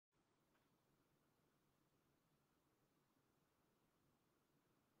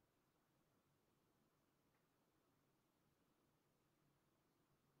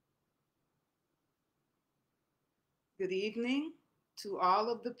Good evening to all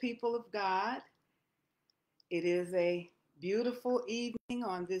of the people of God. It is a beautiful evening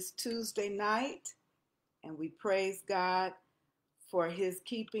on this Tuesday night, and we praise God for His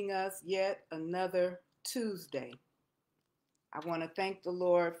keeping us yet another Tuesday. I want to thank the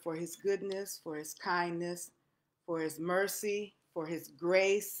Lord for His goodness, for His kindness, for His mercy, for His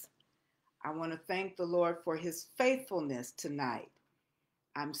grace. I want to thank the Lord for His faithfulness tonight.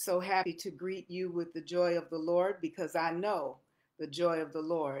 I'm so happy to greet you with the joy of the Lord because I know the joy of the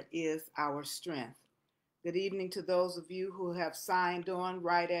Lord is our strength. Good evening to those of you who have signed on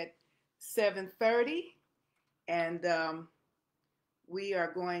right at 7:30, and we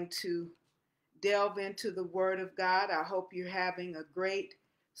are going to delve into the Word of God. I hope you're having a great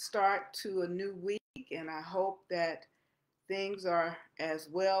start to a new week, and I hope that things are as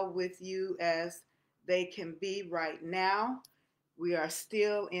well with you as they can be right now. We are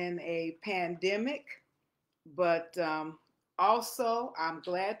still in a pandemic, but also I'm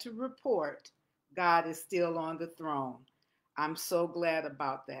glad to report God is still on the throne. I'm so glad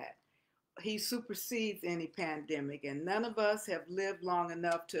about that. He supersedes any pandemic, and none of us have lived long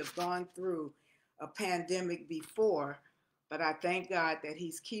enough to have gone through a pandemic before, but I thank God that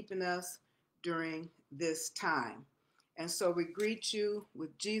He's keeping us during this time. And so we greet you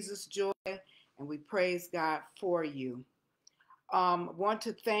with Jesus' joy, and we praise God for you. Want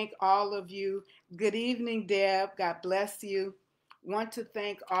to thank all of you. Good evening, Deb. God bless you. Want to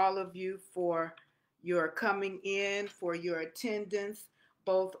thank all of you for your coming in, for your attendance,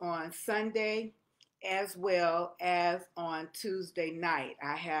 both on Sunday as well as on Tuesday night.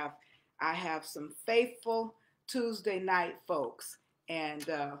 I have some faithful Tuesday night folks and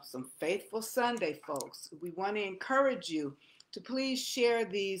some faithful Sunday folks. We want to encourage you to please share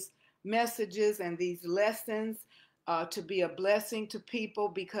these messages and these lessons to be a blessing to people,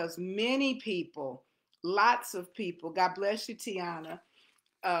 because many people, lots of people, God bless you, Tiana,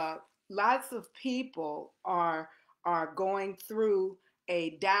 lots of people are going through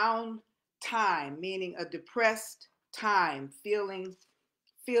a down time, meaning a depressed time, feeling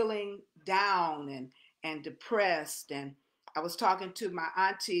down and depressed. And I was talking to my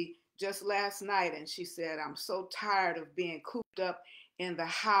auntie just last night, and she said, I'm so tired of being cooped up in the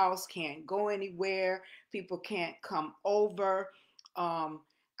house, can't go anywhere, people can't come over. I'm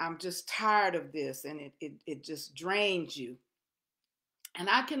just tired of this, and it just drains you. And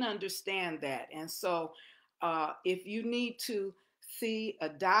I can understand that. And so if you need to see a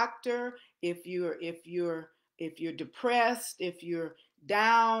doctor, if you're depressed, if you're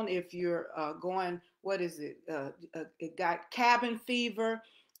down, if you're going, it got cabin fever,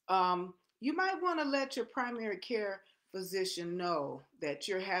 you might want to let your primary care physician know that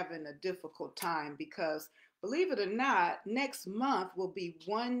you're having a difficult time, because believe it or not, next month will be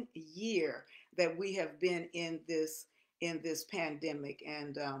 1 year that we have been in this pandemic,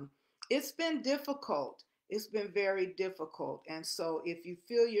 and it's been difficult. It's been very difficult. And so if you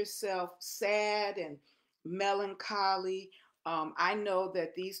feel yourself sad and melancholy, I know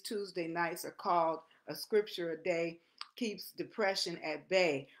that these Tuesday nights are called A Scripture a Day Keeps Depression at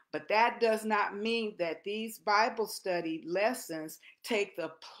Bay. But that does not mean that these Bible study lessons take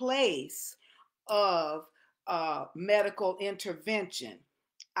the place of medical intervention,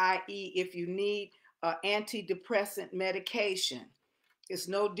 i.e., if you need antidepressant medication. It's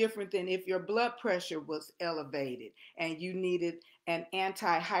no different than if your blood pressure was elevated and you needed an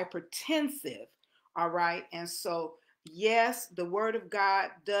antihypertensive, all right? And so, yes, the Word of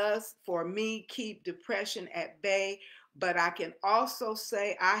God does, for me, keep depression at bay, but I can also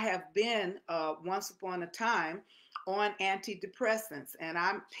say I have been, once upon a time, on antidepressants, and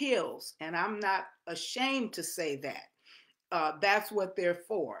I'm pills, and I'm not ashamed to say that. That's what they're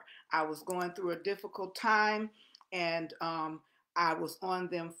for. I was going through a difficult time, and I was on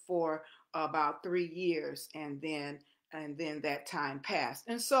them for about 3 years, and then that time passed.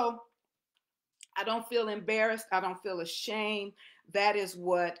 And so I don't feel embarrassed. I don't feel ashamed. That is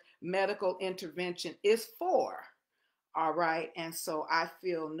what medical intervention is for. All right. And so I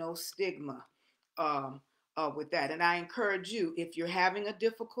feel no stigma with that. And I encourage you, if you're having a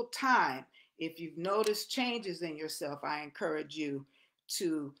difficult time, if you've noticed changes in yourself, I encourage you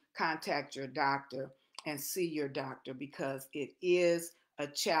to contact your doctor and see your doctor, because it is a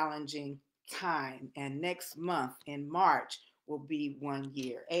challenging time. And next month in March will be 1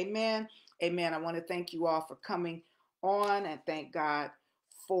 year. Amen. Amen. I want to thank you all for coming on, and thank God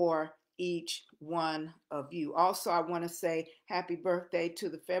for each one of you. Also, I want to say happy birthday to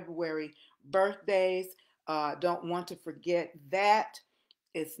the February birthdays. Don't want to forget that.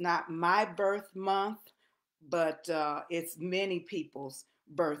 It's not my birth month, but it's many people's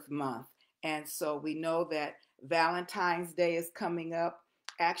birth month. And so we know that Valentine's Day is coming up,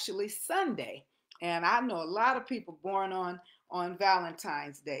 actually Sunday. And I know a lot of people born on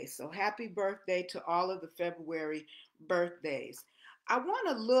Valentine's Day. So happy birthday to all of the February birthdays. I want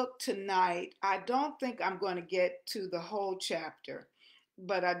to look tonight. I don't think I'm going to get to the whole chapter,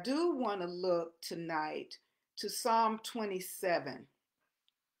 but I do want to look tonight to Psalm 27.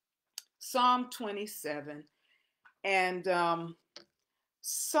 Psalm 27. And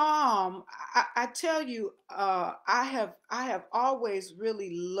Psalm, I tell you, I have always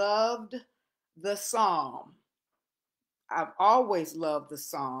really loved the Psalm. I've always loved the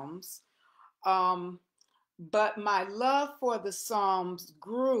Psalms. But my love for the Psalms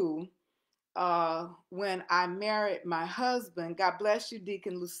grew when I married my husband. God bless you,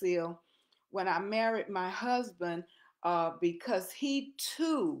 Deacon Lucille. When I married my husband, because he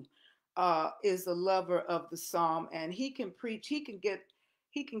too is a lover of the Psalm, and he can preach. He can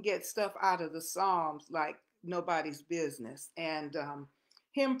get stuff out of the Psalms like nobody's business. And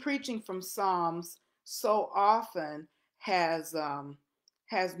him preaching from Psalms so often has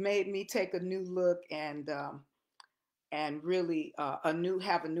made me take a new look and really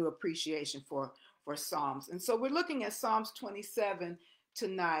have a new appreciation for Psalms. And so we're looking at Psalms 27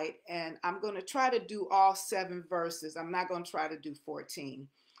 tonight, and I'm going to try to do all 7 verses. I'm not going to try to do 14.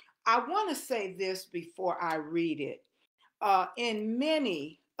 I want to say this before I read it. In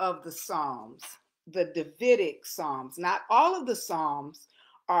many of the Psalms, the Davidic Psalms, not all of the Psalms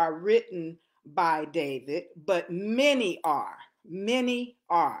are written by David, but many are. Many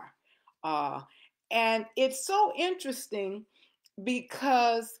are. And it's so interesting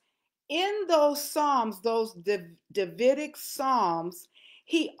because in those Psalms, those Davidic Psalms,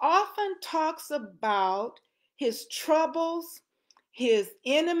 he often talks about his troubles, his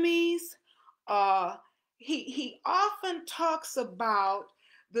enemies. He often talks about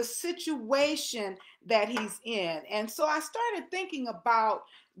the situation that he's in. And so I started thinking about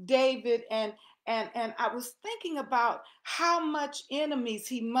David, and I was thinking about how much enemies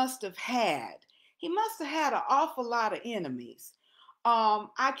he must have had. He must have had an awful lot of enemies.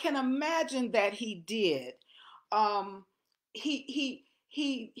 I can imagine that he did. Um, he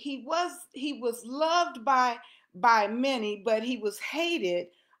was loved by many, but he was hated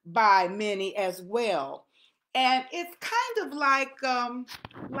by many as well. And it's kind of like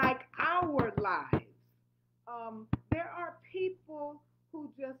our lives. There are people who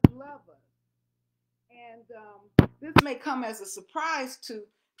just love us, and this may come as a surprise to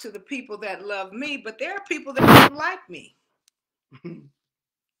the people that love me, but there are people that don't like me.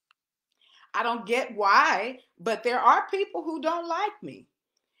 I don't get why, but there are people who don't like me,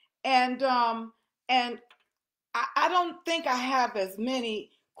 and I don't think I have as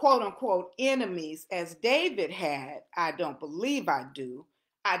many quote unquote enemies as David had. I don't believe I do.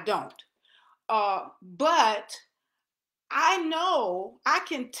 I don't. But I know I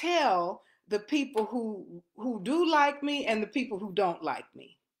can tell the people who do like me and the people who don't like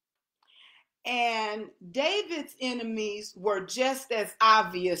me. And David's enemies were just as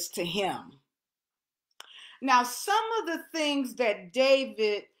obvious to him. Now, some of the things that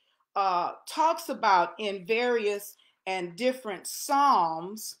David talks about in various and different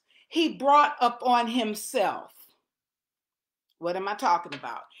Psalms, he brought up on himself. What am I talking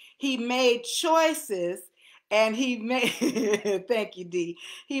about? He made choices and he made, thank you, D.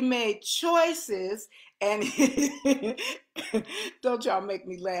 He made choices and don't y'all make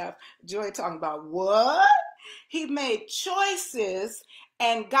me laugh. Joy talking about what? He made choices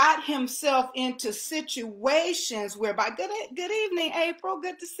and got himself into situations whereby, good evening, April.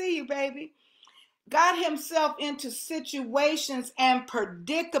 Good to see you, baby. Got himself into situations and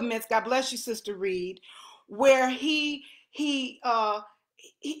predicaments. God bless you, Sister Reed, where he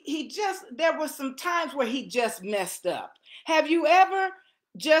just, there were some times where he just messed up. Have you ever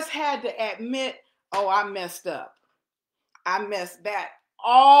just had to admit, oh, I messed up. I messed that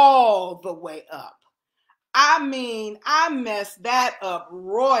all the way up. I mean, I messed that up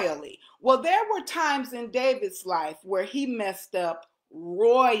royally. Well, there were times in David's life where he messed up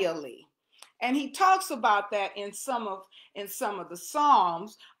royally. And he talks about that in some of the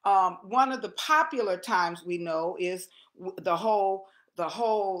Psalms. One of the popular times we know is the whole,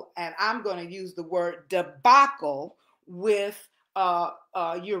 and I'm going to use the word debacle with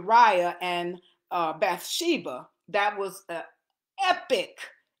Uriah and Bathsheba. That was an epic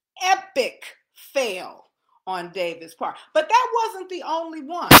fail on David's part. But that wasn't the only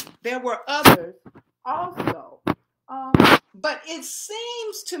one. There were others also. But it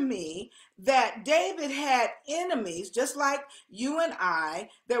seems to me that David had enemies, just like you and I.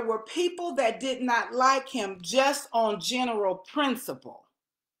 There were people that did not like him just on general principle.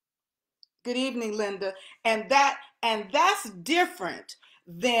 Good evening, Linda. And that's different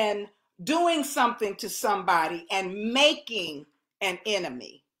than doing something to somebody and making an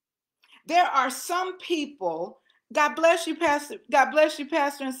enemy. There are some people, God bless you, Pastor. God bless you,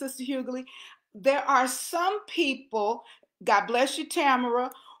 Pastor and Sister Hughley. There are some people, God bless you,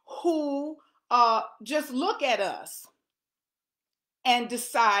 Tamara, who just look at us and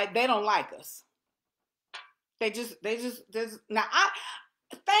decide they don't like us. They just now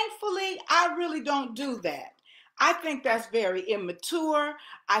thankfully I really don't do that. I think that's very immature.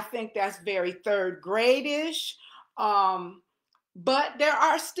 I think that's very third grade-ish. But there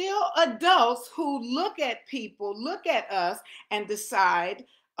are still adults who look at people, look at us, and decide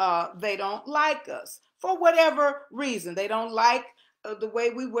they don't like us for whatever reason. They don't like the way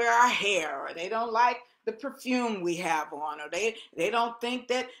we wear our hair, or they don't like the perfume we have on, or they don't think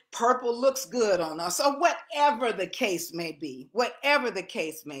that purple looks good on us, or whatever the case may be, whatever the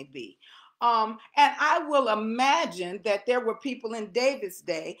case may be. And I will imagine that there were people in David's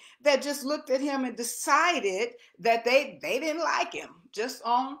day that just looked at him and decided that they didn't like him, just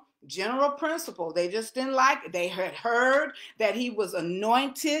on general principle. They just didn't like it. They had heard that he was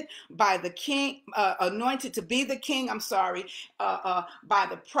anointed by the king, anointed to be the king, by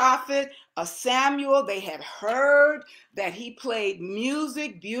the prophet Samuel. They had heard that he played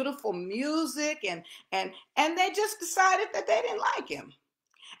music, beautiful music, and they just decided that they didn't like him.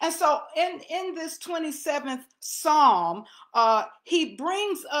 And so in this 27th Psalm, he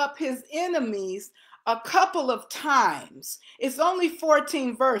brings up his enemies a couple of times. It's only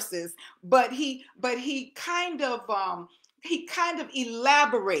 14 verses, but he kind of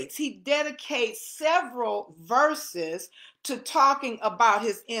elaborates. He dedicates several verses to talking about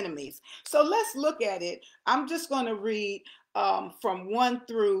his enemies. So let's look at it. I'm just going to read from 1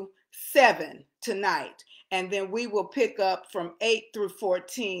 through 7 tonight. And then we will pick up from 8 through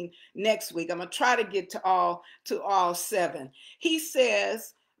 14 next week. I'm going to try to get to all 7. He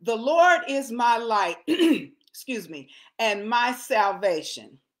says, "The Lord is my light, excuse me, and my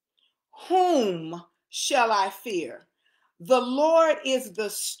salvation. Whom shall I fear? The Lord is the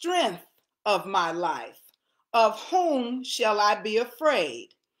strength of my life. Of whom shall I be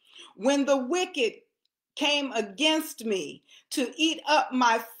afraid? When the wicked came against me to eat up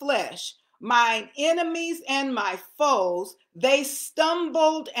my flesh, mine enemies and my foes, they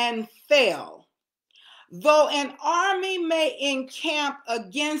stumbled and fell. Though an army may encamp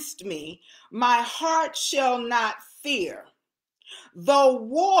against me, my heart shall not fear. Though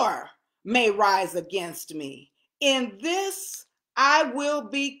war may rise against me, in this I will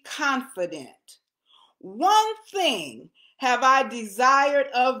be confident. One thing have I desired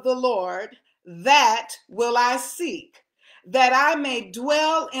of the Lord, that will I seek, that I may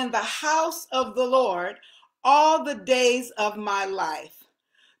dwell in the house of the Lord all the days of my life,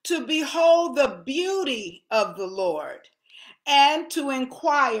 to behold the beauty of the Lord, and to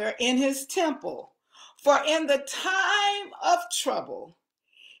inquire in his temple. For in the time of trouble,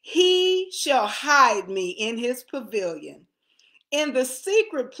 he shall hide me in his pavilion. In the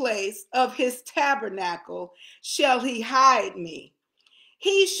secret place of his tabernacle shall he hide me.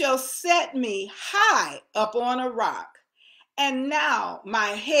 He shall set me high up on a rock, and now my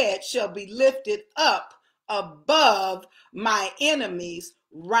head shall be lifted up above my enemies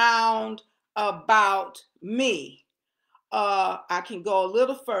round about me." I can go a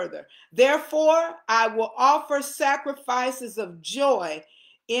little further. "Therefore, I will offer sacrifices of joy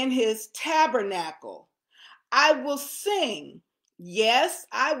in his tabernacle. I will sing, yes,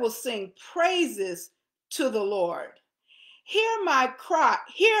 I will sing praises to the Lord. Hear my cry.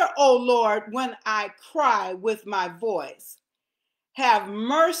 Hear, O Lord, when I cry with my voice. Have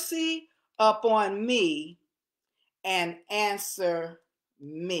mercy upon me and answer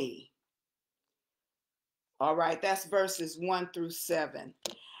me." All right, that's verses 1 through 7.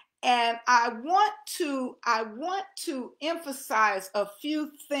 And I want to emphasize a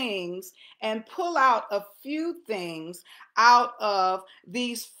few things and pull out a few things out of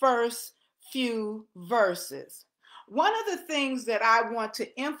these first few verses. One of the things that I want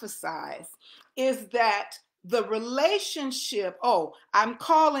to emphasize is that the relationship, I'm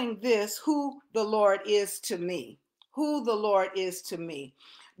calling this who the Lord is to me. Who the Lord is to me.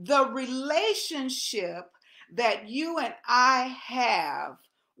 The relationship that you and I have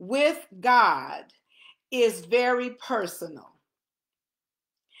with God is very personal.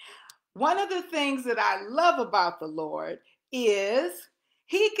 One of the things that I love about the Lord is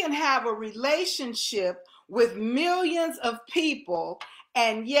he can have a relationship with millions of people,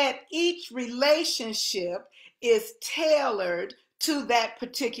 and yet each relationship is tailored to that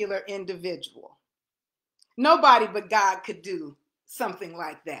particular individual. Nobody but God could do something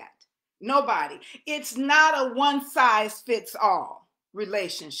like that. Nobody. It's not a one size fits all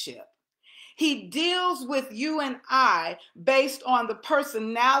relationship. He deals with you and I based on the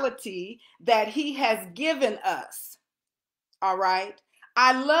personality that he has given us. All right.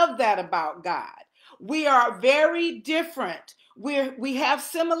 I love that about God. We are very different. We have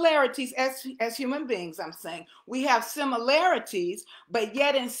similarities as human beings, I'm saying. We have similarities, but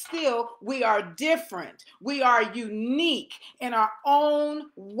yet and still we are different. We are unique in our own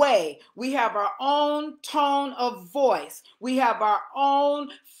way. We have our own tone of voice. We have our own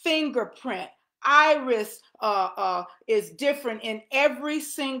fingerprint. Iris is different in every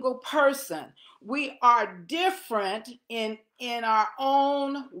single person. We are different in our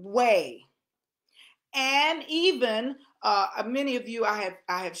own way. And even many of you, I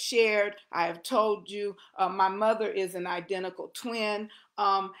have shared, I have told you, my mother is an identical twin.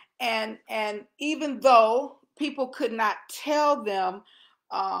 And even though people could not tell them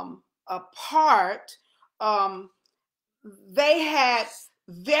apart, they had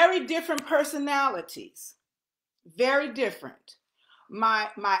very different personalities, very different. My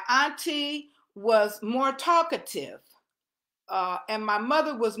auntie was more talkative, and my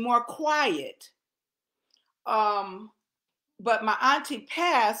mother was more quiet. But my auntie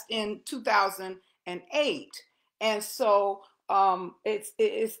passed in 2008, and so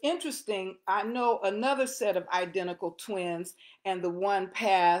it's interesting. I know another set of identical twins, and the one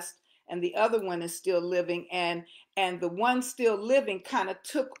passed, and the other one is still living, and the one still living kind of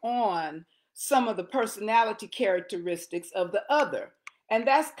took on some of the personality characteristics of the other, and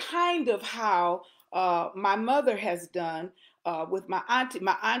that's kind of how my mother has done with my auntie.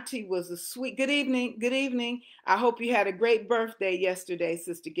 My auntie was a sweet, good evening, good evening. I hope you had a great birthday yesterday,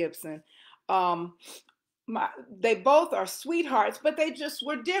 Sister Gibson. They both are sweethearts, but they just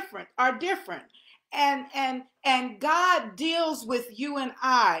are different. And God deals with you and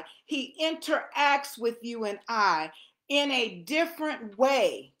I. He interacts with you and I in a different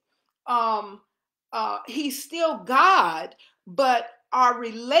way. He's still God, but our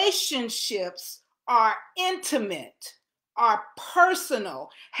relationships are intimate, are personal,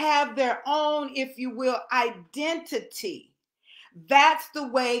 have their own, if you will, identity. That's the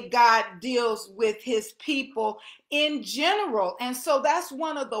way God deals with his people in general. And so that's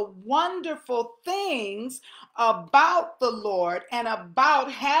one of the wonderful things about the Lord and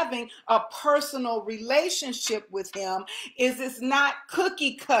about having a personal relationship with him is it's not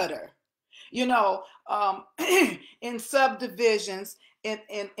cookie cutter. You know, in subdivisions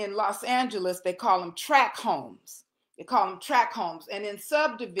in Los Angeles, they call them tract homes. They call them tract homes. And in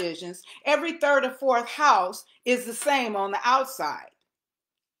subdivisions, every third or fourth house is the same on the outside.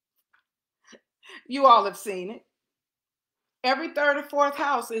 You all have seen it. Every third or fourth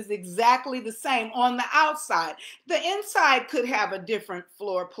house is exactly the same on the outside. The inside could have a different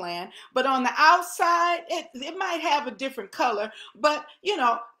floor plan, but on the outside, it might have a different color. But, you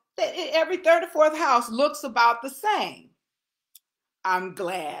know, every third or fourth house looks about the same. I'm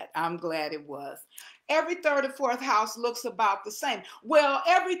glad it was. Every third or fourth house looks about the same. Well,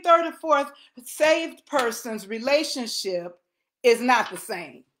 every third or fourth saved person's relationship is not the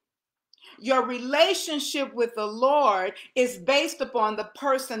same. Your relationship with the Lord is based upon the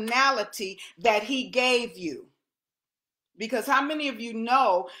personality that he gave you. Because how many of you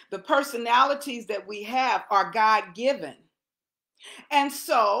know the personalities that we have are God-given? And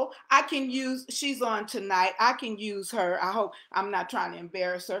so I can use, she's on tonight, I can use her. I hope I'm not trying to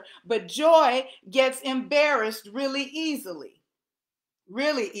embarrass her, but Joy gets embarrassed really easily.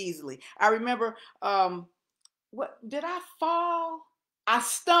 Really easily. I remember, what did I fall? I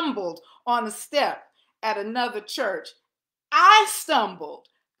stumbled on a step at another church. I stumbled.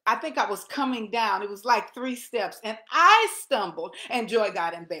 I think I was coming down. It was like 3 steps, and I stumbled, and Joy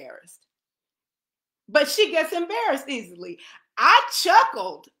got embarrassed. But she gets embarrassed easily. I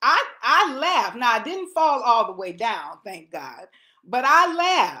chuckled. I laughed. Now, I didn't fall all the way down, thank God, but I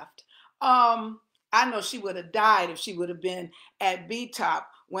laughed. I know she would have died if she would have been at BTOP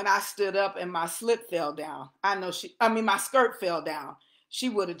when I stood up and my slip fell down. My skirt fell down. She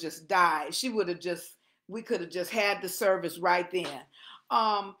would have just died. We could have just had the service right then.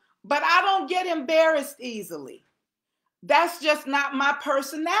 But I don't get embarrassed easily. That's just not my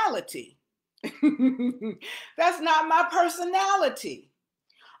personality. That's not my personality.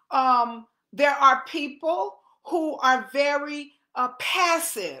 There are people who are very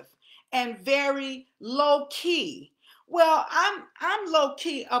passive and very low key. Well, I'm low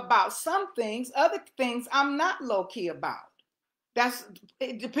key about some things. Other things I'm not low key about.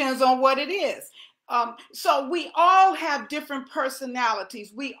 It depends on what it is. So we all have different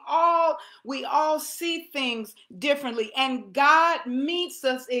personalities. We all see things differently, and God meets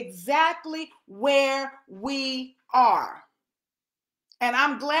us exactly where we are. And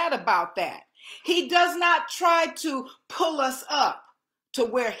I'm glad about that. He does not try to pull us up to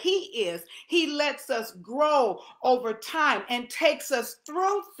where he is. He lets us grow over time and takes us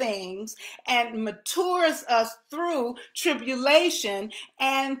through things and matures us through tribulation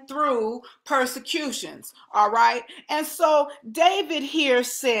and through persecutions. All right. And so David here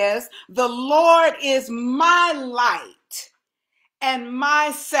says, the Lord is my light and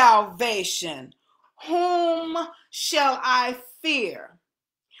my salvation. Whom shall I fear?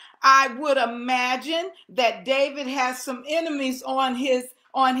 I would imagine that David has some enemies on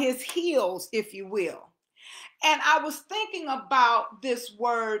his heels, if you will. And I was thinking about this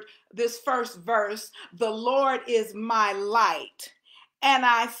word, this first verse, the Lord is my light. And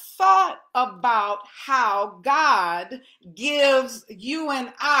I thought about how God gives you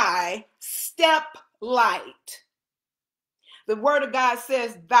and I step light. The word of God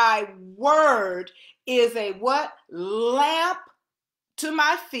says, thy word is a what? Lamp to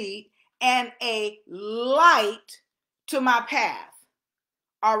my feet and a light to my path.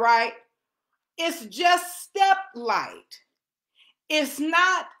 All right. It's just step light. It's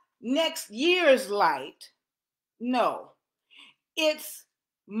not next year's light. No, it's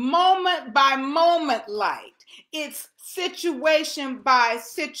moment by moment light. It's situation by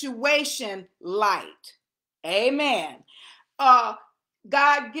situation light. Amen.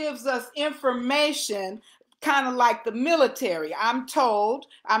 God gives us information kind of like the military. I'm told,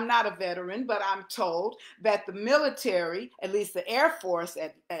 I'm not a veteran, but I'm told that the military, at least the Air Force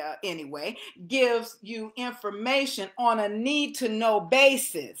anyway, gives you information on a need-to-know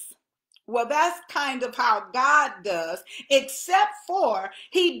basis. Well, that's kind of how God does, except for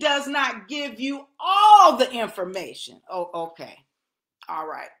he does not give you all the information. Oh, okay. All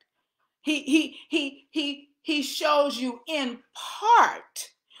right. He shows you in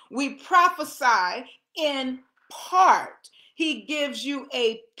part. We prophesy in part. He gives you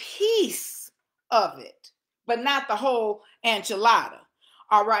a piece of it, but not the whole enchilada.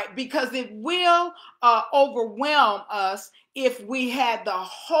 All right, because it will overwhelm us if we had the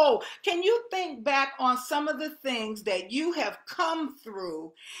whole. Can you think back on some of the things that you have come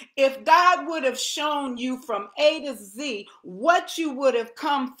through? If God would have shown you from A to Z what you would have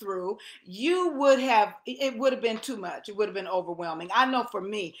come through, it would have been too much. It would have been overwhelming. I know for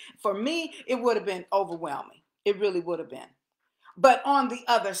me, it would have been overwhelming. It really would have been. But on the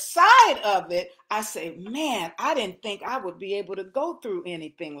other side of it, I say, man, I didn't think I would be able to go through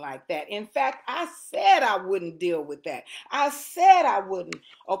anything like that. In fact, I said I wouldn't deal with that. I said I wouldn't.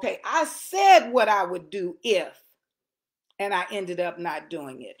 Okay, I said what I would do if. And I ended up not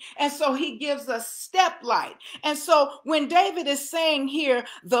doing it. And so he gives us step light. And so when David is saying here,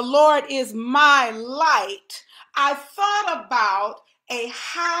 the Lord is my light, I thought about a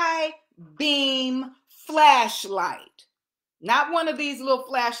high beam flashlight. Not one of these little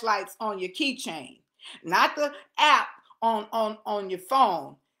flashlights on your keychain. Not the app on your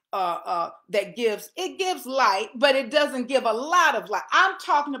phone that gives light, but it doesn't give a lot of light. I'm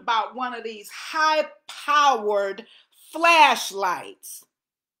talking about one of these high-powered flashlights.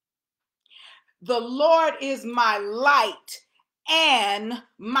 The Lord is my light and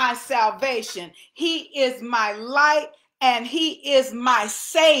my salvation. He is my light and he is my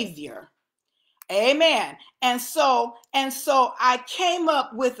savior. Amen. And so I came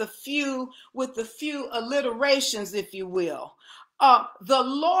up with a few alliterations, if you will. The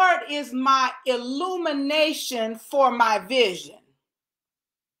Lord is my illumination for my vision.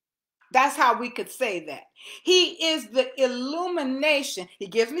 That's how we could say that. He is the illumination. He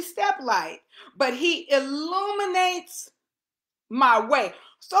gives me step light, but he illuminates my way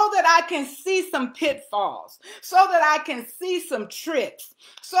so that I can see some pitfalls, so that I can see some trips,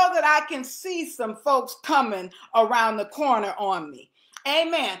 so that I can see some folks coming around the corner on me.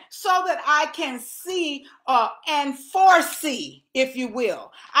 Amen. So that I can see and foresee, if you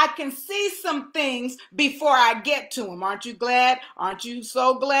will. I can see some things before I get to them. Aren't you glad? Aren't you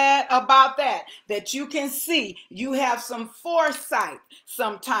so glad about that? That you can see. You have some foresight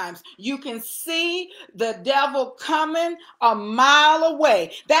sometimes. You can see the devil coming a mile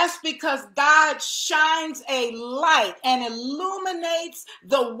away. That's because God shines a light and illuminates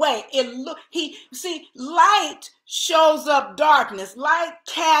the way. Light shows up darkness. Light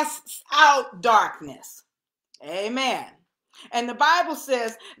casts out darkness. Amen. And the Bible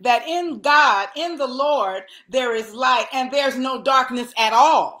says that in God, in the Lord, there is light and there's no darkness at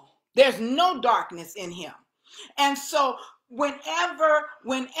all. There's no darkness in him. And so whenever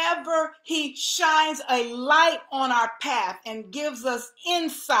he shines a light on our path and gives us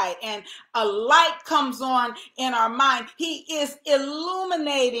insight, and a light comes on in our mind, he is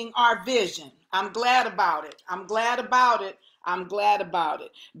illuminating our vision. I'm glad about it. I'm glad about it. I'm glad about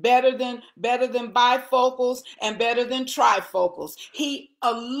it. Better than bifocals and better than trifocals. He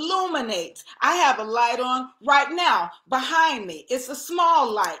illuminates. I have a light on right now behind me. It's a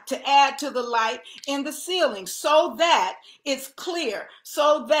small light to add to the light in the ceiling so that it's clear,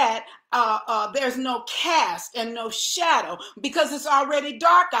 so that there's no cast and no shadow, because it's already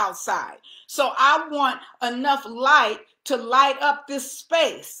dark outside. So I want enough light to light up this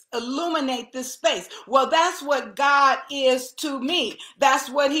space, illuminate this space. Well, that's what God is to me. That's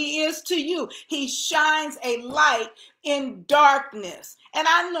what he is to you. He shines a light in darkness. And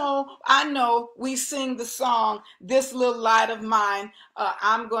I know we sing the song, "This Little Light of Mine,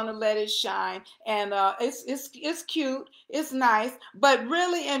 I'm gonna let it shine." And it's cute, it's nice, but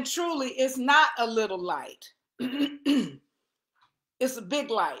really and truly, it's not a little light. It's a big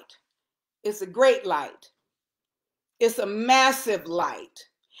light. It's a great light. It's a massive light.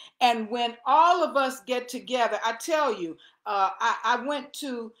 And when all of us get together, I tell you, I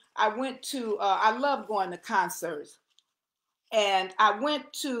love going to concerts. And I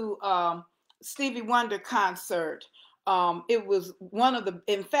went to Stevie Wonder concert. It was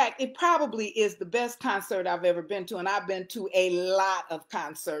in fact, it probably is the best concert I've ever been to. And I've been to a lot of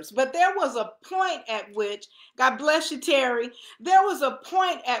concerts. But there was a point at which, God bless you, Terry, there was a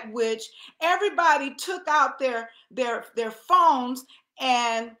point at which everybody took out their phones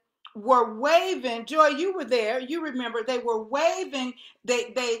and were waving. Joy, you were there. You remember they were waving.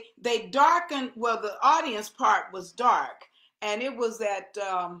 They darkened. Well, the audience part was dark. And it was at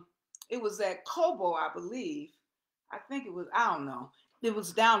Cobo, I believe. I think it was, I don't know. It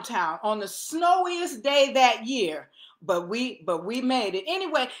was downtown on the snowiest day that year, but we made it.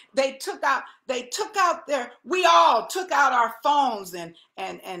 Anyway, we all took out our phones and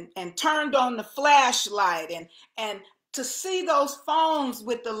turned on the flashlight and to see those phones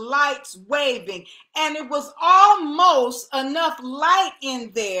with the lights waving. And it was almost enough light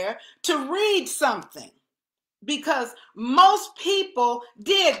in there to read something, because most people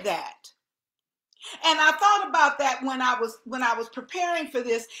did that. And I thought about that when I was preparing for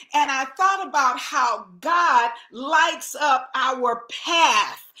this, and I thought about how God lights up our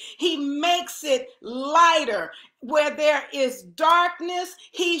path. He makes it lighter. Where there is darkness,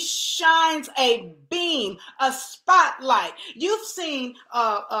 he shines a beam, a spotlight. You've seen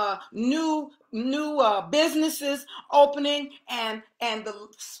new businesses opening, and the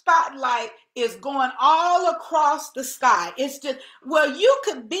spotlight is going all across the sky. It's just, well, you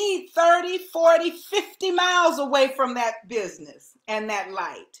could be 30, 40, 50 miles away from that business and that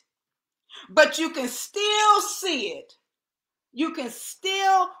light, but you can still see it. You can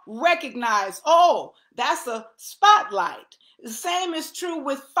still recognize, oh, that's a spotlight. The same is true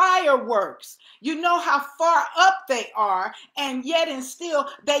with fireworks. You know how far up they are, and yet and still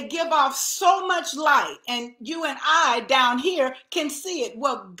they give off so much light, and you and I down here can see it.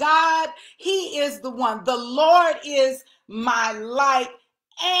 Well, God, he is the one. The Lord is my light,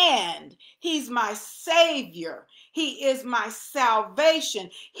 and he's my savior. He is my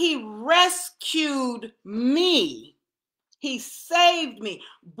salvation. He rescued me. He saved me,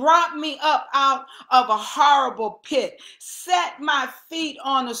 brought me up out of a horrible pit, set my feet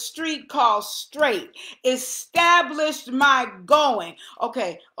on a street called straight, established my going.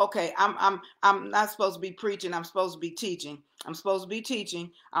 Okay. I'm not supposed to be preaching. I'm supposed to be teaching. I'm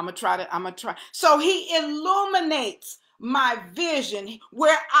gonna try. So he illuminates my vision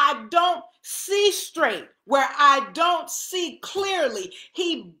where I don't see straight, where I don't see clearly.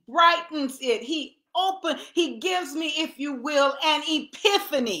 He brightens it. He gives me, if you will, an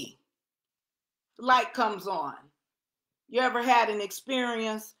epiphany. Light comes on. You ever had an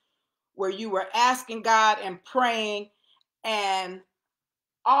experience where you were asking God and praying, and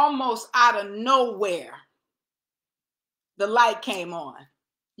almost out of nowhere, the light came on?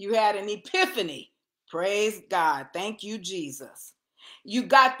 You had an epiphany. Praise God. Thank you, Jesus. You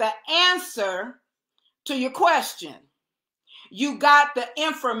got the answer to your question. You got the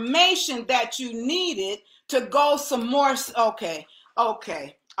information that you needed to go some more. Okay.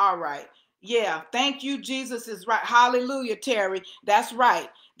 All right. Yeah. Thank you, Jesus is right. Hallelujah, Terry. That's right.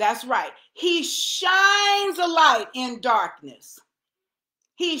 He shines a light in darkness.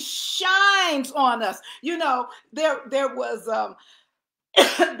 He shines on us. You know, there was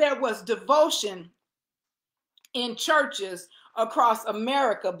there was devotion in churches across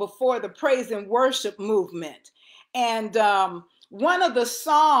America before the praise and worship movement. And One of the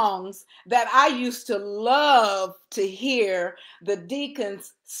songs that I used to love to hear the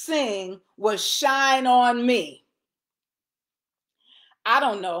deacons sing was Shine on Me. I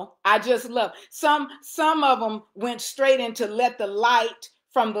don't know. I just love some of them went straight into Let the Light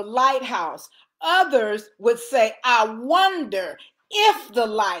from the Lighthouse. Others would say, I wonder if the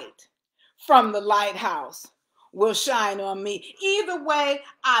light from the lighthouse will shine on me. Either way,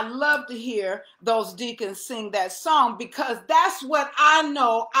 I love to hear those deacons sing that song because that's what I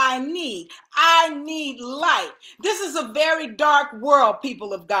know I need. I need light. This is a very dark world,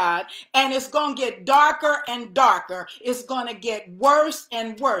 people of God, and it's going to get darker and darker. It's going to get worse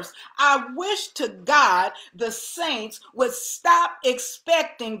and worse. I wish to God the saints would stop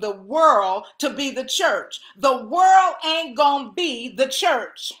expecting the world to be the church. The world ain't going to be the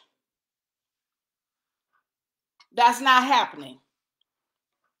church. That's not happening.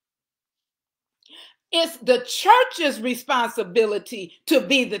 It's the church's responsibility to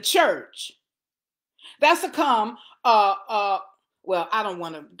be the church. That's to come. Well, I don't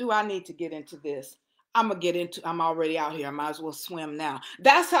want to. Do I need to get into this? I'm already out here. I might as well swim now.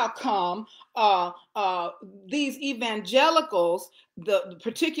 That's how come these evangelicals,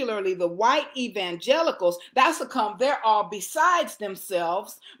 particularly the white evangelicals, that's how come they're all besides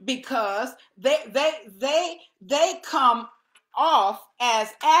themselves because they come off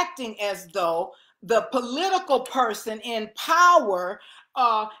as acting as though the political person in power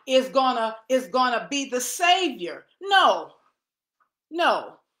is gonna be the savior. No.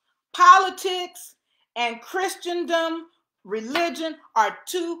 Politics and Christendom, religion are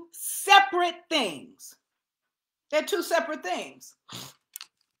two separate things. They're two separate things.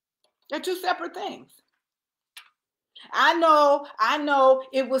 I know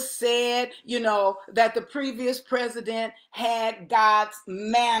it was said, that the previous president had God's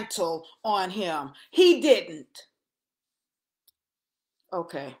mantle on him. He didn't.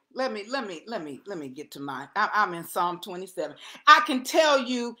 Okay, let me get to I'm in Psalm 27. I can tell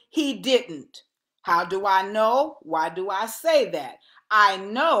you he didn't. How do I know? Why do I say that? I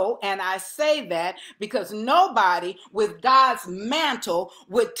know and I say that because nobody with God's mantle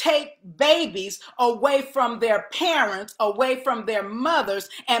would take babies away from their parents, away from their mothers,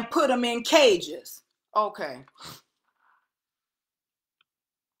 and put them in cages. Okay.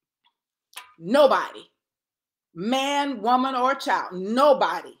 Nobody. Man, woman, or child,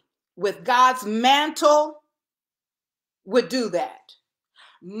 nobody with God's mantle would do that.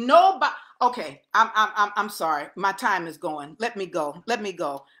 Nobody. Okay, I'm sorry. My time is going. Let me go.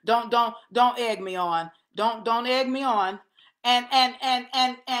 Don't egg me on. Don't egg me on. And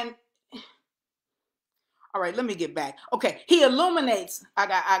all right, let me get back. Okay, he illuminates. I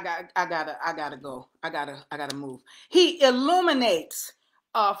gotta go. I gotta move. He illuminates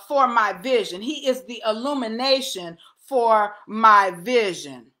for my vision. He is the illumination for my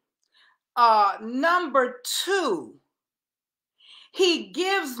vision. Number 2, he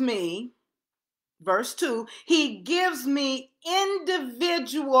gives me, verse 2, he gives me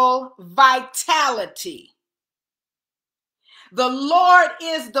individual vitality. The Lord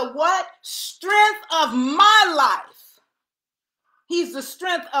is the what? Strength of my life. He's the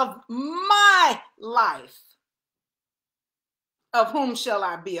strength of my life. Of whom shall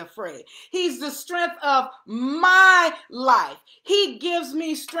I be afraid? He's the strength of my life. He gives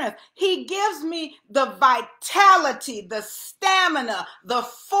me strength. He gives me the vitality, the stamina, the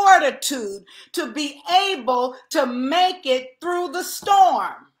fortitude to be able to make it through the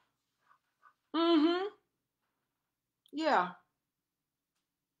storm. Yeah.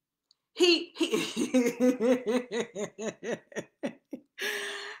 He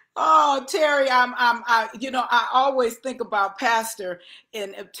Oh, Terry, I always think about Pastor,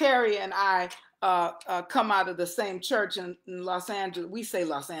 and Terry and I come out of the same church in Los Angeles. We say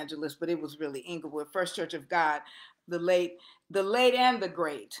Los Angeles, but it was really Inglewood, First Church of God, the late and the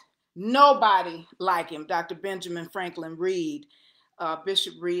great. Nobody like him, Dr. Benjamin Franklin Reed,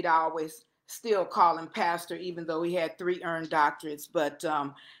 Bishop Reed. I always still call him pastor, even though he had 3 earned doctorates, but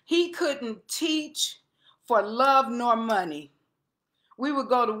he couldn't teach for love nor money. We would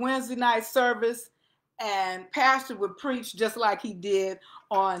go to Wednesday night service and pastor would preach just like he did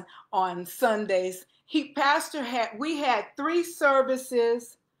on Sundays. We had 3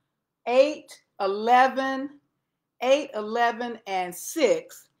 services, 8, 11, and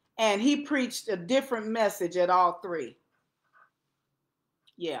 6, and he preached a different message at all 3.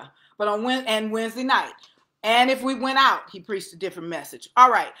 Yeah, but on Wednesday night. And if we went out, he preached a different message. All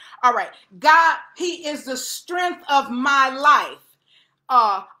right. God, he is the strength of my life.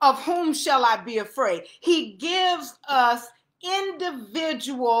 Of whom shall I be afraid? He gives us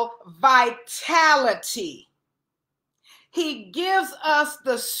individual vitality. He gives us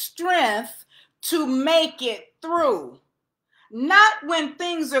the strength to make it through. Not when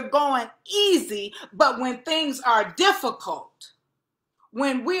things are going easy, but when things are difficult.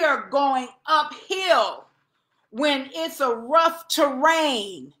 When we are going uphill, when it's a rough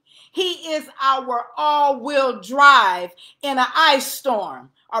terrain. He is our all-wheel drive in an ice storm.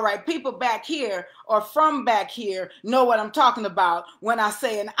 All right, people back here or from back here know what I'm talking about when I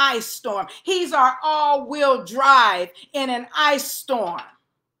say an ice storm. He's our all-wheel drive in an ice storm.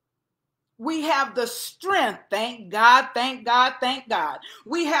 We have the strength, thank God, thank God, thank God.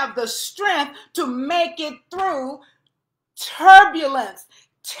 We have the strength to make it through turbulence,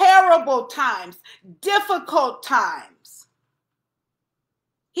 terrible times, difficult times.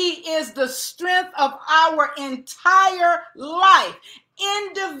 He is the strength of our entire life,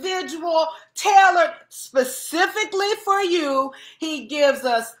 individual, tailored specifically for you. He gives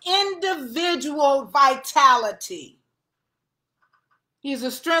us individual vitality. He's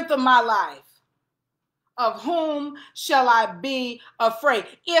the strength of my life. Of whom shall I be afraid?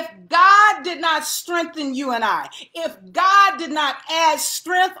 If God did not strengthen you and I, if God did not add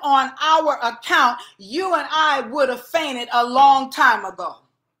strength on our account, you and I would have fainted a long time ago.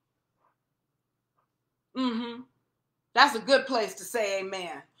 That's a good place to say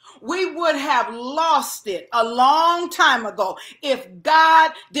amen. We would have lost it a long time ago if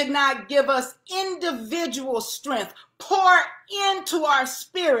God did not give us individual strength, pour into our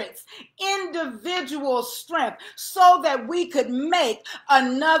spirits individual strength so that we could make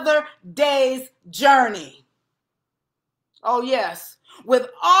another day's journey. Oh, yes. With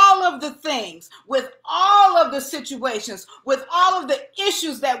all of the things, with all of the situations, with all of the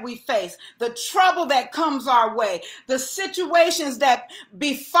issues that we face, the trouble that comes our way, the situations that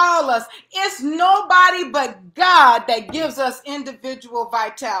befall us, it's nobody but God that gives us individual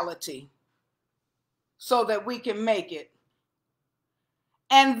vitality so that we can make it.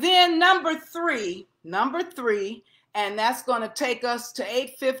 And then number three, and that's going to take us to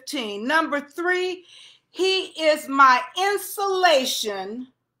 8:15. Number 3, he is my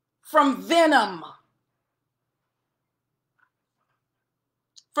insulation from venom.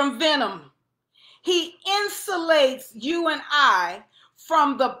 From venom. He insulates you and I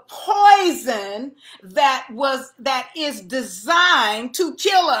from the poison that is designed to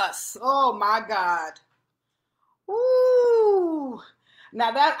kill us. Oh my God. Ooh.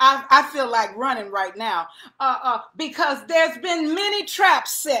 Now that I feel like running right now, because there's been many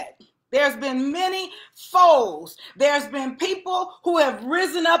traps set. There's been many foes. There's been people who have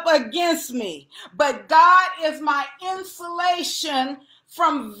risen up against me. But God is my insulation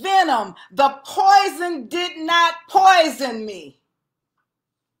from venom. The poison did not poison me.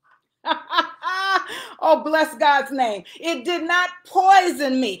 Oh, bless God's name. It did not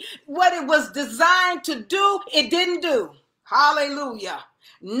poison me. What it was designed to do, it didn't do. Hallelujah.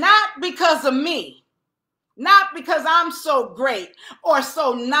 Not because of me. Not because I'm so great or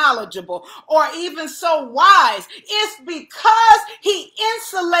so knowledgeable or even so wise. It's because he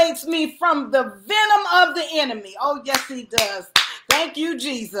insulates me from the venom of the enemy. Oh, yes, he does. Thank you,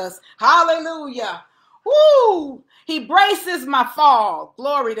 Jesus. Hallelujah. Woo! He braces my fall.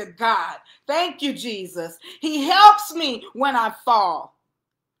 Glory to God. Thank you, Jesus. He helps me when I fall.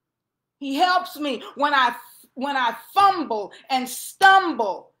 He helps me when I fumble and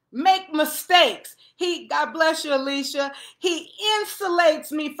stumble, make mistakes. God bless you, Alicia. He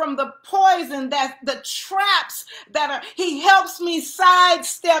insulates me from the poison, the traps he helps me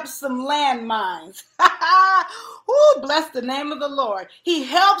sidestep some landmines. Ooh, bless the name of the Lord. He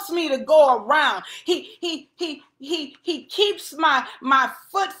helps me to go around. He keeps my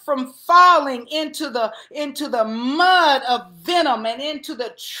foot from falling into the mud of venom and into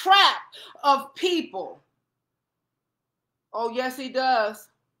the trap of people. Oh, yes, he does.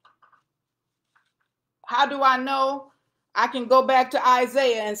 How do I know? I can go back to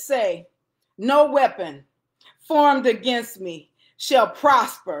Isaiah and say, no weapon formed against me shall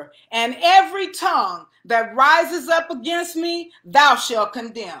prosper, and every tongue that rises up against me, thou shalt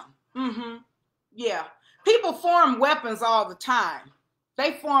condemn. Yeah. People form weapons all the time.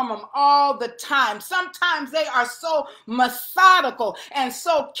 They form them all the time. Sometimes they are so methodical and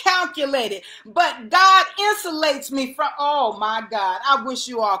so calculated. But God insulates me from, oh my God, I wish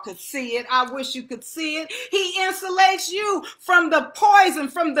you all could see it. I wish you could see it. He insulates you from the poison,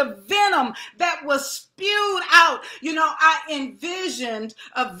 from the venom that was spewed out. You know, I envisioned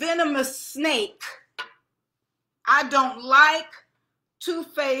a venomous snake. I don't like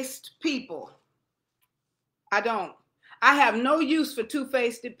two-faced people. I don't. I have no use for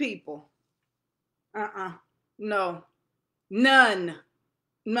two-faced people. No. None.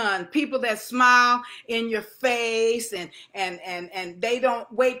 None. People that smile in your face and they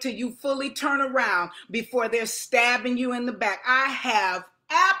don't wait till you fully turn around before they're stabbing you in the back. I have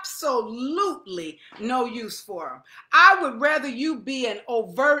absolutely no use for them. I would rather you be an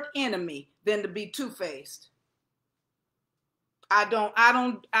overt enemy than to be two-faced.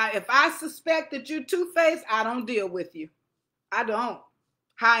 If I suspect that you're two-faced, I don't deal with you. I don't.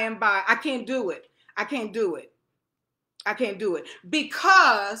 High and by. I can't do it. I can't do it. I can't do it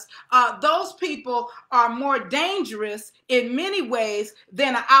because those people are more dangerous in many ways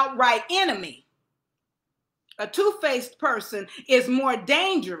than an outright enemy. A two-faced person is more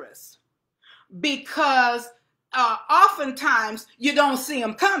dangerous because oftentimes you don't see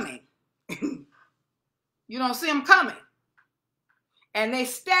them coming. You don't see them coming. And they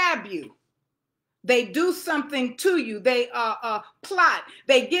stab you. They do something to you. They plot.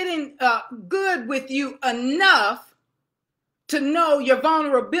 They get in good with you enough to know your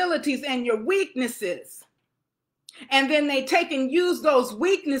vulnerabilities and your weaknesses. And then they take and use those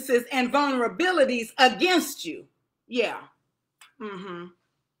weaknesses and vulnerabilities against you. Yeah.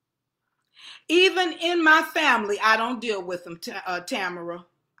 Even in my family, I don't deal with them, Tamara.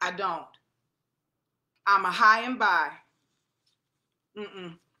 I don't. I'm a high and by.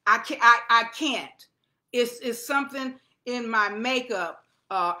 I can't. It's something in my makeup.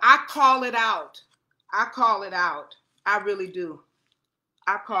 I call it out. I call it out. I really do.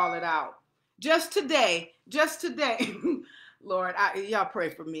 I call it out. Just today, Lord, y'all pray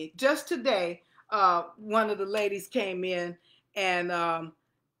for me. Just today, one of the ladies came in and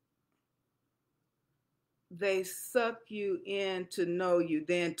they suck you in to know you,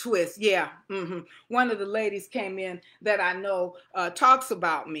 then twist. Yeah. One of the ladies came in that I know talks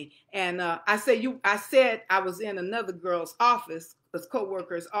about me. And I said I was in another girl's office, this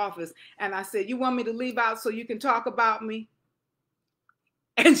co-worker's office. And I said, you want me to leave out so you can talk about me?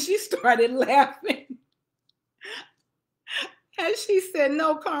 And she started laughing. And she said,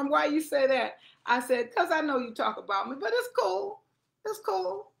 no, Carm, why you say that? I said, because I know you talk about me, but it's cool. It's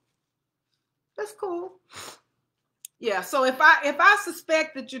cool. That's cool. Yeah, so if I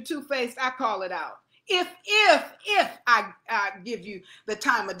suspect that you're two-faced, I call it out. If I give you the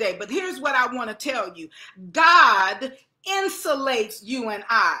time of day. But here's what I want to tell you. God insulates you and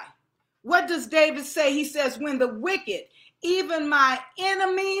I. What does David say? He says, when the wicked, even my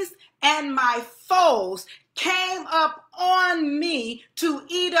enemies and my foes, came up on me to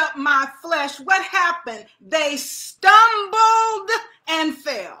eat up my flesh, what happened? They stumbled and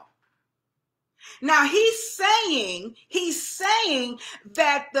fell. Now he's saying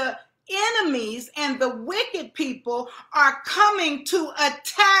that the enemies and the wicked people are coming to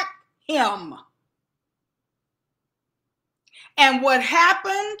attack him. And what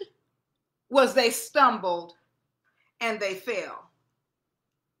happened was they stumbled and they fell.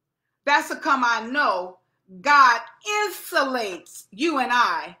 That's how come I know God insulates you and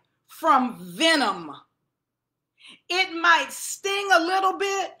I from venom. It might sting a little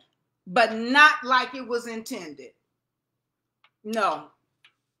bit, but not like it was intended. No.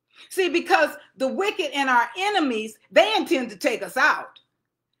 See, because the wicked and our enemies, they intend to take us out.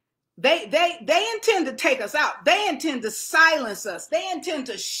 They intend to take us out. They intend to silence us. They intend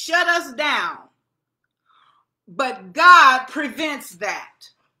to shut us down. But God prevents that.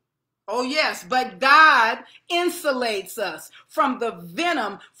 Oh yes, but God insulates us from the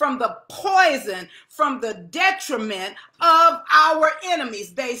venom, from the poison, from the detriment of our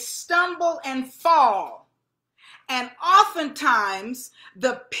enemies. They stumble and fall. And oftentimes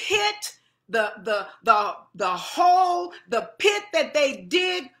the pit, the hole, the pit that they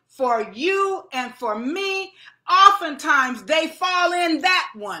dig for you and for me, oftentimes they fall in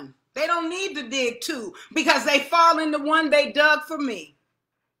that one. They don't need to dig two because they fall in the one they dug for me.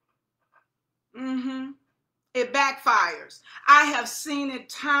 It backfires. I have seen it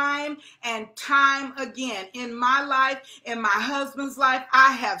time and time again in my life, in my husband's life.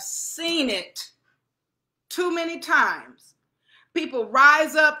 I have seen it too many times. People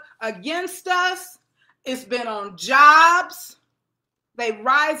rise up against us. It's been on jobs. They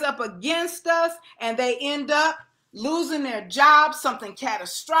rise up against us and they end up losing their jobs. Something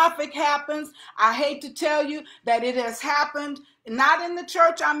catastrophic happens. I hate to tell you that it has happened, not in the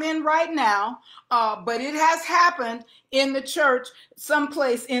church I'm in right now, but it has happened in the church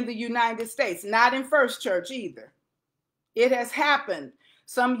someplace in the United States, not in First Church either. It has happened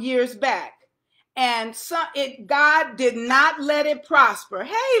some years back. And God did not let it prosper.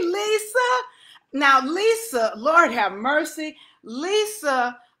 Hey, Lisa. Now, Lisa, Lord have mercy,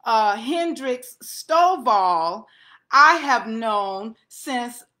 Lisa Hendricks Stovall, I have known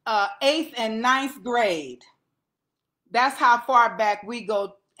since 8th and 9th grade. That's how far back we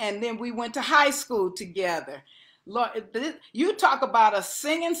go. And then we went to high school together. Lord, you talk about a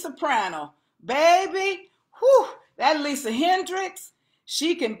singing soprano, baby. Whew, that Lisa Hendricks,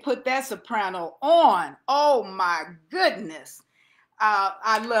 she can put that soprano on. Oh my goodness.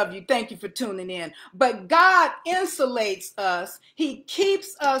 I love you. Thank you for tuning in. But God insulates us. He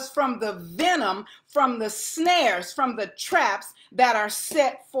keeps us from the venom, from the snares, from the traps that are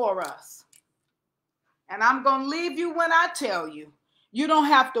set for us. And I'm going to leave you when I tell you, you don't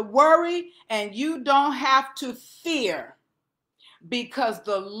have to worry and you don't have to fear, because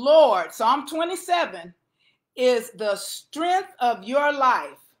the Lord, Psalm 27, is the strength of your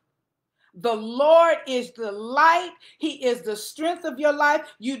life. The Lord is the light. He is the strength of your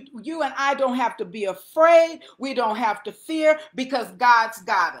life. You and I don't have to be afraid. We don't have to fear, because God's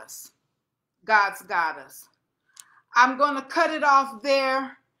got us. God's got us. I'm going to cut it off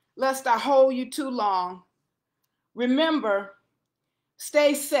there, lest I hold you too long. Remember,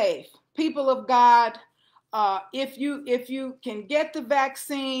 stay safe. People of God, if you can get the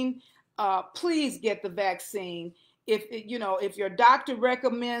vaccine, please get the vaccine. If your doctor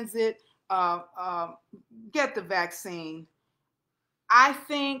recommends it, get the vaccine. I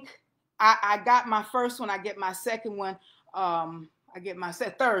think I got my first one. I get my second one. I get my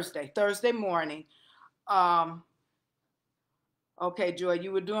Thursday morning. Okay, Joy,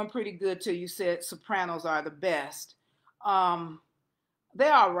 you were doing pretty good till you said sopranos are the best.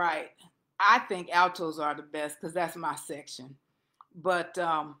 They're all right. I think altos are the best because that's my section. But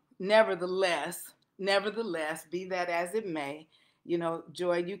nevertheless, be that as it may,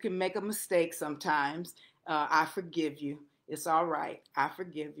 Joy, you can make a mistake sometimes. I forgive you. It's all right. I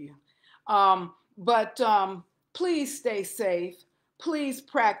forgive you. But please stay safe. Please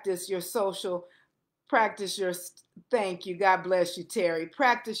practice your thank you. God bless you, Terry.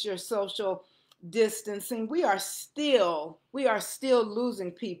 Practice your social distancing. We are still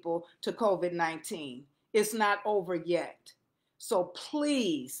losing people to COVID-19. It's not over yet. So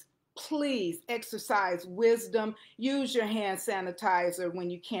please exercise wisdom. Use your hand sanitizer when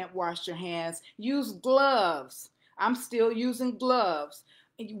you can't wash your hands. Use gloves. I'm still using gloves.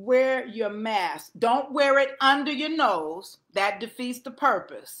 Wear your mask. Don't wear it under your nose. That defeats the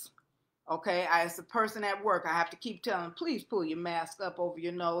purpose. Okay, as a person at work, I have to keep telling them, please pull your mask up over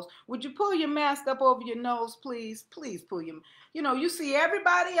your nose. Would you pull your mask up over your nose, please? Please pull your, you see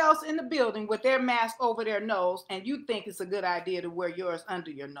everybody else in the building with their mask over their nose, and you think it's a good idea to wear yours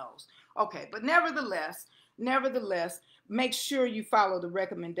under your nose. Okay, but nevertheless, make sure you follow the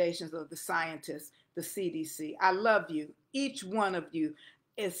recommendations of the scientists, the CDC. I love you. Each one of you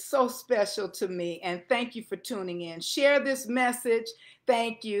is so special to me, and thank you for tuning in. Share this message.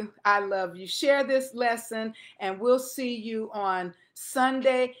 Thank you. I love you. Share this lesson, and we'll see you on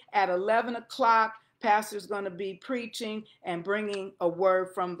Sunday at 11 o'clock. Pastor's going to be preaching and bringing a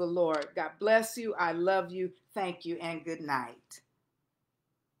word from the Lord. God bless you. I love you. Thank you, and good night.